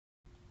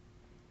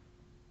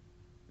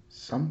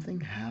Something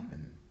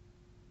happened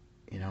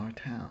in our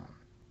town.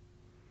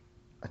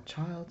 A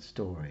child's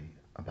story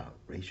about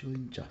racial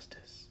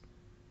injustice.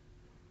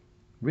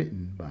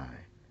 Written by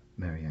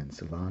Marianne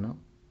Celano,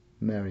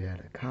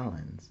 Marietta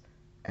Collins,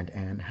 and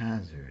Anne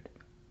Hazzard.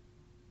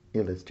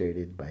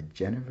 Illustrated by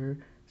Jennifer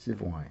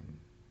Savoyne.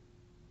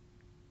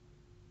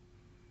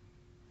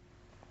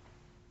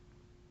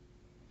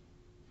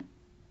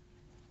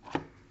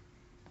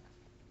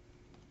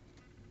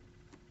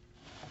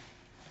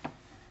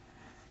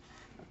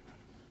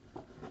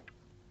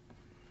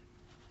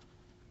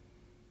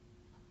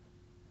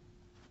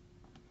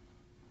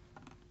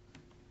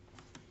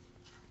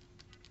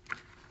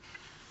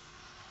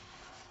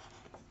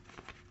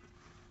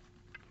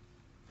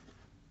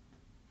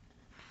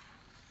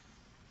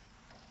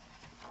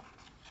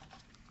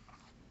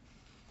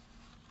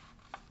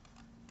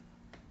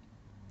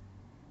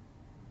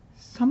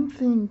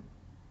 Something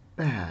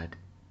bad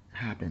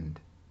happened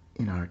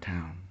in our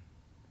town.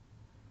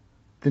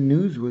 The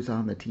news was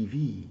on the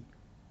TV,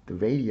 the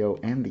radio,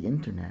 and the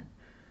internet.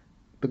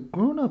 The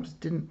grown-ups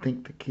didn't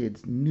think the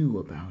kids knew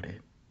about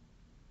it.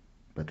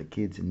 But the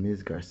kids in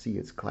Ms.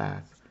 Garcia's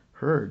class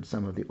heard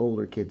some of the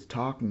older kids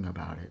talking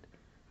about it,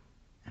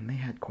 and they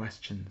had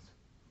questions.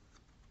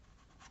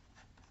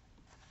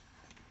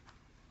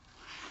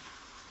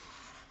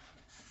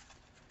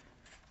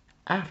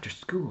 After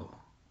school,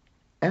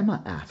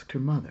 Emma asked her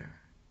mother,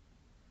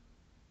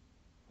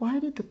 "Why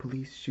did the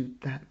police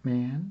shoot that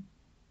man?"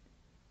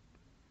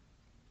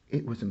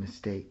 "It was a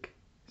mistake,"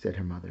 said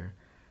her mother.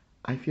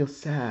 "I feel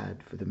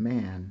sad for the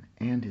man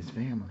and his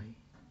family."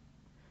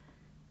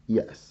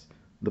 "Yes,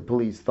 the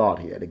police thought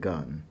he had a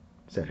gun,"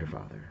 said her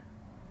father.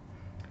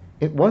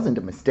 "It wasn't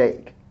a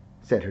mistake,"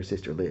 said her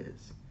sister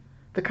Liz.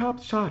 "The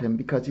cops shot him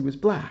because he was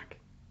black."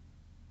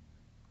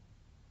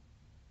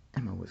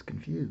 Emma was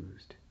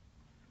confused.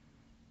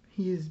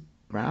 "He is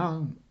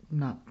brown,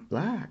 not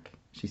black,"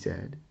 she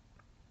said.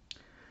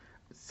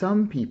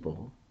 "Some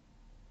people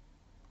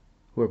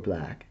who are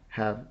black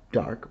have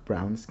dark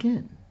brown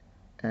skin,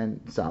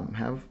 and some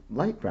have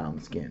light brown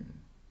skin,"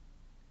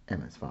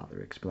 Emma's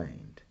father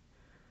explained.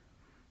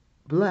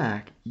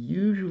 "Black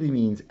usually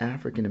means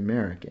African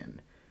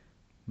American.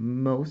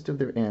 Most of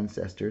their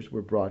ancestors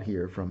were brought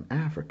here from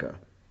Africa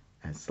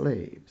as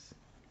slaves."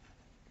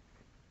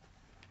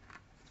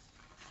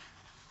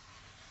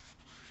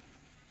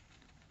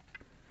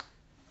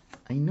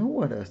 "I know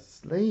what a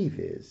slave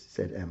is,"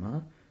 said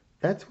Emma.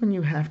 "That's when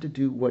you have to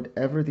do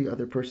whatever the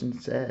other person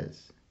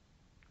says."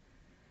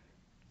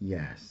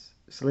 Yes,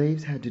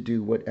 slaves had to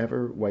do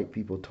whatever white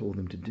people told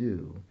them to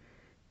do.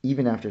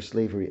 Even after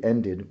slavery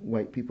ended,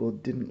 white people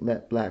didn't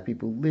let black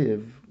people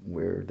live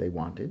where they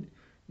wanted,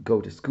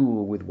 go to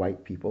school with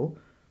white people,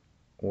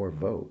 or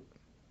vote.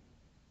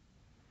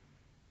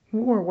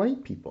 Who are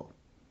white people?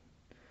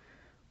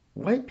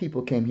 White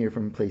people came here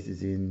from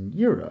places in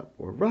Europe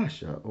or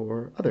Russia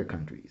or other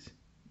countries.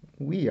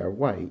 We are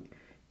white,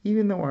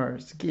 even though our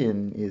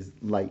skin is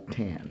light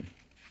tan.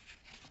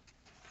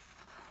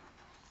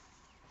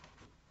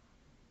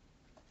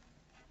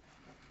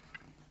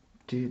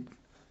 "Did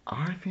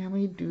our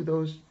family do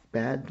those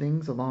bad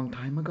things a long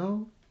time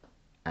ago?"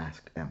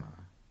 asked Emma.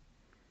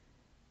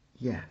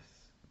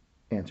 "Yes,"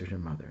 answered her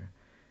mother.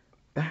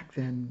 "Back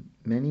then,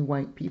 many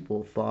white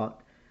people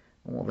thought,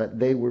 that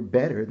they were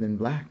better than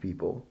black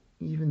people,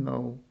 even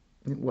though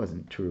it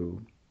wasn't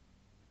true."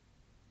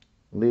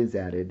 Liz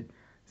added,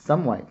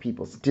 "Some white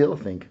people still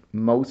think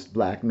most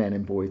black men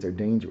and boys are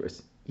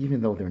dangerous,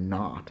 even though they're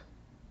not."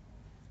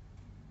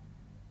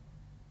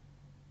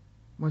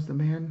 "Was the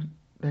man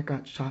that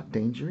got shot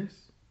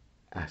dangerous?"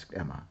 asked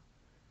Emma.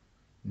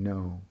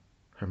 "No,"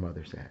 her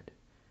mother said.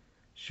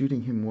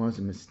 "Shooting him was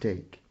a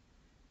mistake.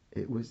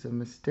 It was a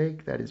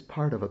mistake that is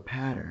part of a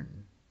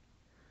pattern."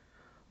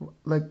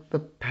 "Like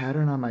the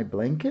pattern on my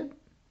blanket?"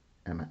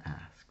 Emma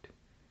asked.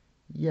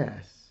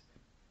 "Yes,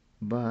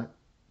 but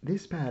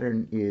this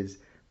pattern is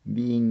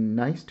being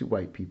nice to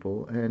white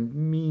people and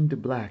mean to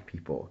black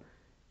people.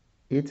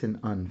 It's an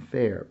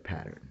unfair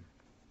pattern."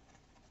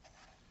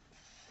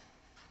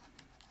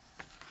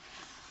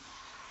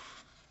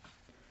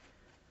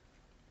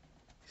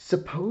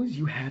 "Suppose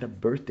you had a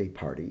birthday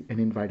party and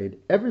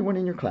invited everyone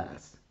in your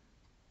class,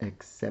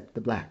 except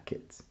the black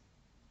kids,"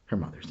 her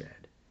mother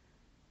said.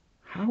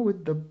 "How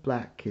would the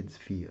black kids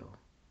feel?"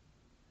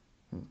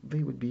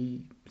 "They would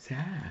be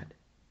sad,"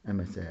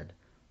 Emma said,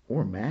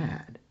 "or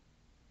mad."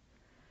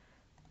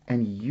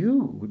 "And you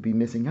would be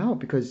missing out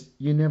because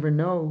you never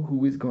know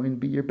who is going to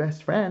be your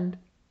best friend,"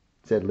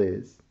 said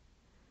Liz.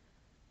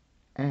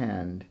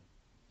 "And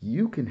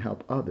you can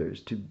help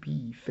others to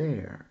be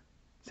fair,"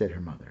 said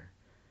her mother.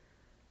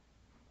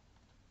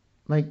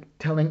 "Like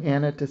telling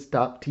Anna to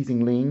stop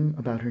teasing Ling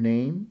about her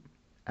name?"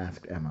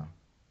 asked Emma.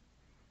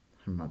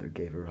 Her mother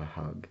gave her a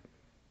hug.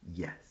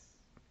 "Yes,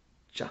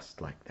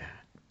 just like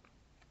that."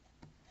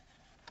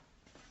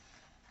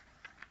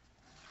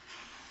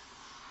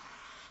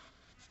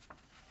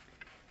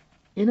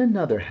 In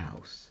another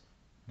house,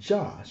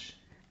 Josh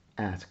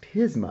asked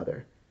his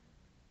mother,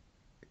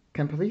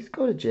 "Can police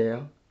go to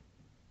jail?"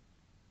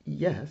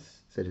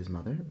 Yes, said his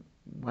mother.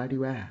 Why do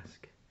you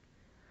ask?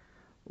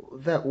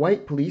 That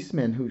white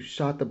policeman who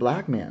shot the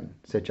black man,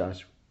 said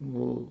Josh.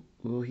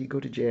 Will he go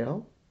to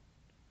jail?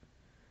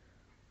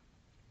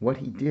 What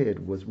he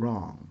did was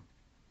wrong,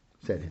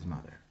 said his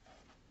mother.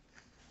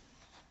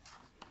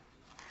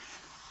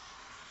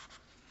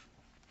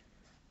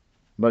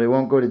 But he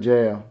won't go to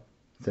jail,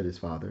 said his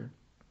father.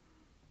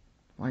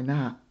 Why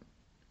not?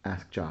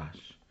 Asked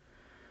Josh.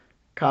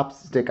 Cops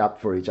stick up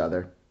for each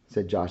other,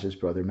 said Josh's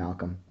brother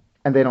Malcolm,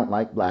 and they don't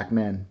like black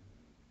men.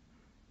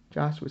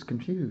 Josh was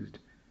confused.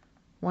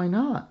 Why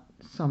not?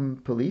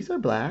 Some police are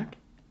black.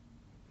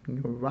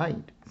 You're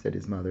right, said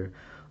his mother.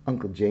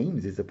 Uncle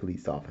James is a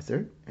police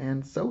officer,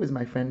 and so is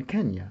my friend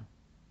Kenya.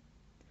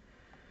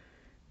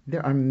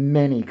 There are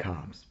many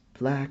cops,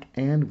 black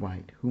and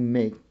white, who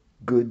make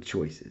good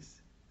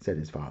choices, said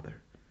his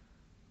father.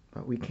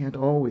 But we can't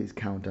always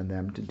count on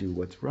them to do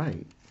what's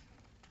right.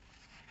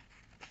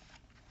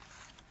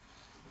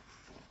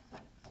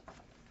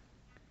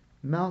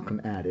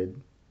 Malcolm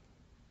added,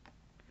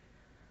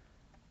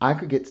 I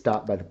could get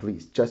stopped by the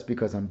police just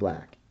because I'm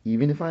black,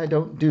 even if I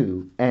don't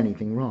do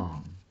anything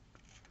wrong.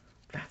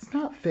 That's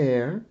not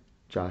fair,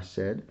 Josh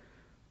said.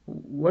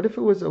 What if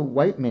it was a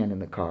white man in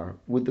the car?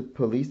 Would the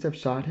police have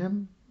shot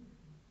him?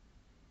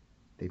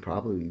 They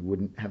probably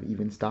wouldn't have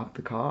even stopped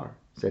the car,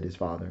 said his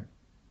father.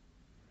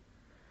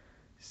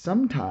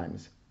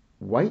 Sometimes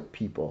white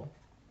people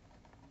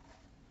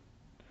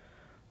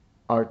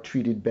are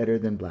treated better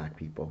than black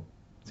people,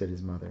 said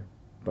his mother.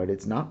 But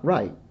it's not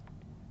right.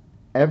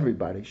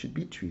 Everybody should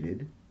be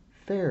treated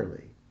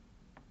fairly.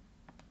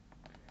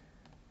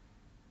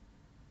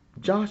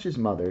 Josh's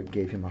mother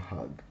gave him a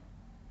hug.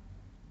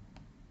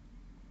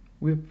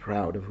 We're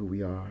proud of who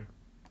we are.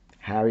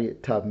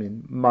 Harriet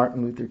Tubman,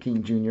 Martin Luther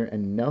King Jr.,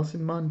 and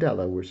Nelson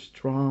Mandela were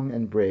strong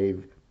and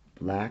brave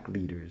black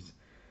leaders.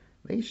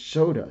 They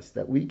showed us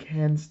that we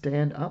can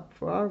stand up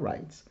for our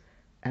rights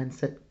and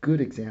set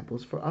good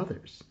examples for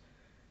others.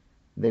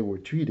 They were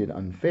treated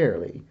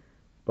unfairly,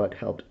 but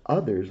helped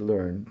others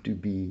learn to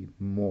be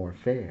more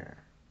fair.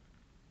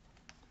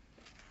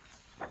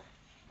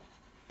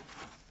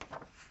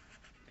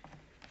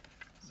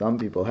 Some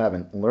people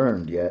haven't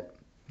learned yet,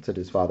 said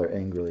his father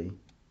angrily.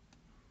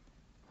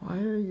 Why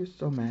are you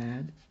so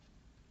mad?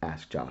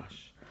 Asked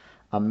Josh.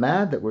 I'm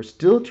mad that we're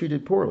still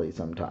treated poorly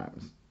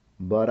sometimes,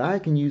 but I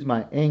can use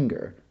my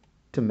anger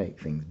to make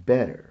things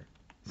better,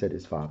 said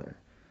his father.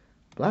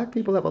 Black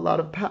people have a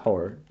lot of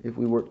power if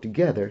we work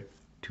together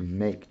to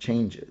make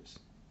changes.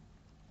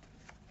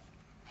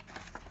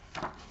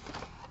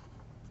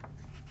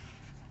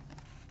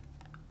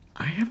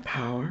 I have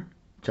power,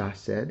 Josh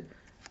said,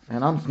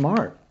 and I'm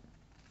smart.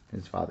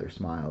 His father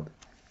smiled.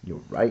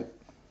 You're right.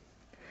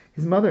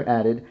 His mother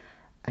added,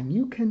 and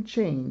you can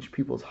change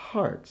people's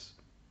hearts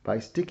by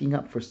sticking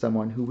up for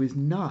someone who is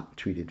not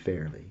treated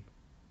fairly.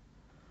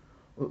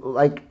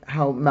 Like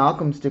how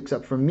Malcolm sticks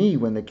up for me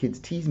when the kids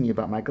tease me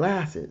about my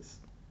glasses,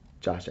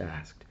 Josh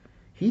asked.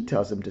 He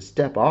tells them to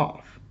step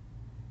off.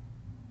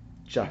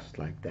 Just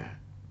like that,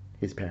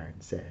 his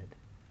parents said.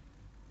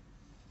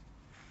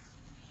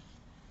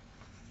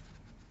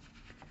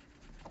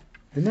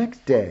 The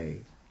next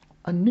day,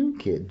 a new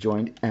kid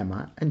joined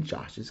Emma and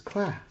Josh's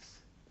class.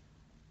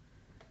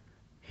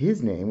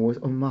 His name was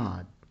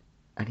Ahmad,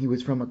 and he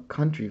was from a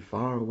country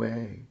far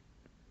away.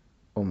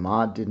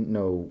 Ahmad didn't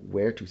know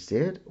where to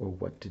sit or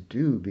what to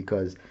do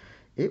because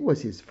it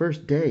was his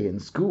first day in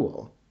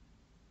school.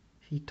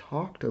 He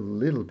talked a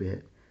little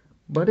bit,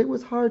 but it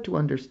was hard to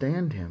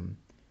understand him.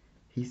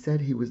 He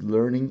said he was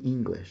learning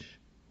English.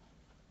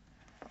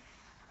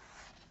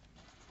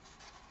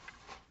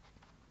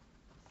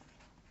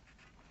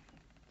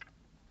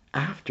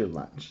 After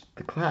lunch,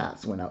 the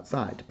class went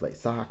outside to play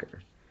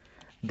soccer.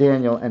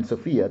 Daniel and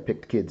Sophia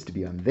picked kids to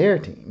be on their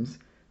teams.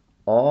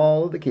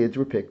 All of the kids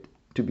were picked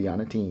to be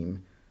on a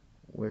team,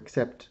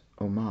 except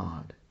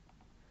Ahmad.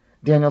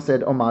 Daniel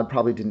said Ahmad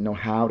probably didn't know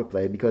how to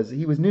play because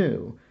he was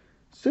new.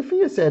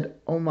 Sophia said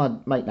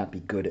Ahmad might not be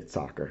good at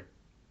soccer.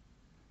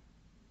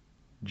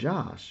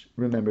 Josh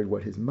remembered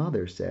what his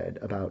mother said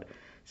about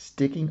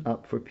sticking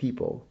up for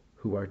people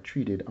who are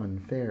treated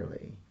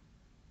unfairly.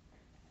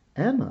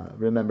 Emma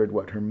remembered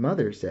what her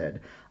mother said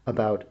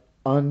about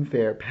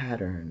unfair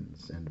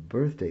patterns and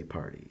birthday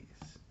parties.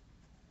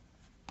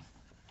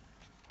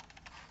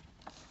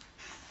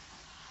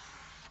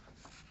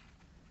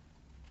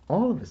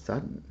 All of a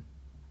sudden,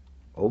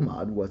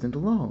 Ahmad wasn't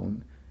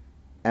alone.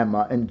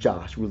 Emma and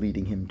Josh were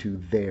leading him to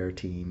their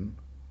team.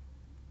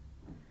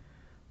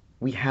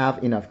 We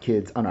have enough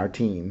kids on our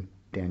team,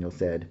 Daniel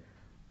said.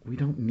 We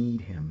don't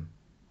need him.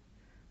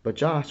 But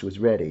Josh was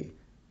ready.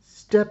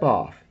 Step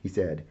off, he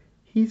said.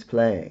 He's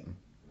playing.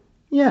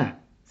 Yeah,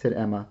 said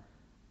Emma.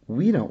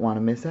 We don't want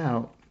to miss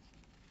out.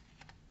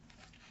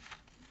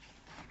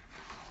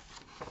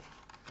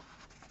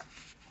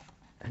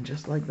 And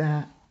just like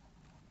that,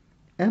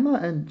 Emma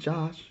and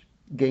Josh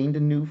gained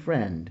a new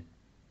friend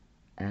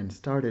and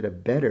started a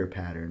better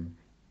pattern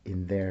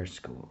in their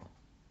school.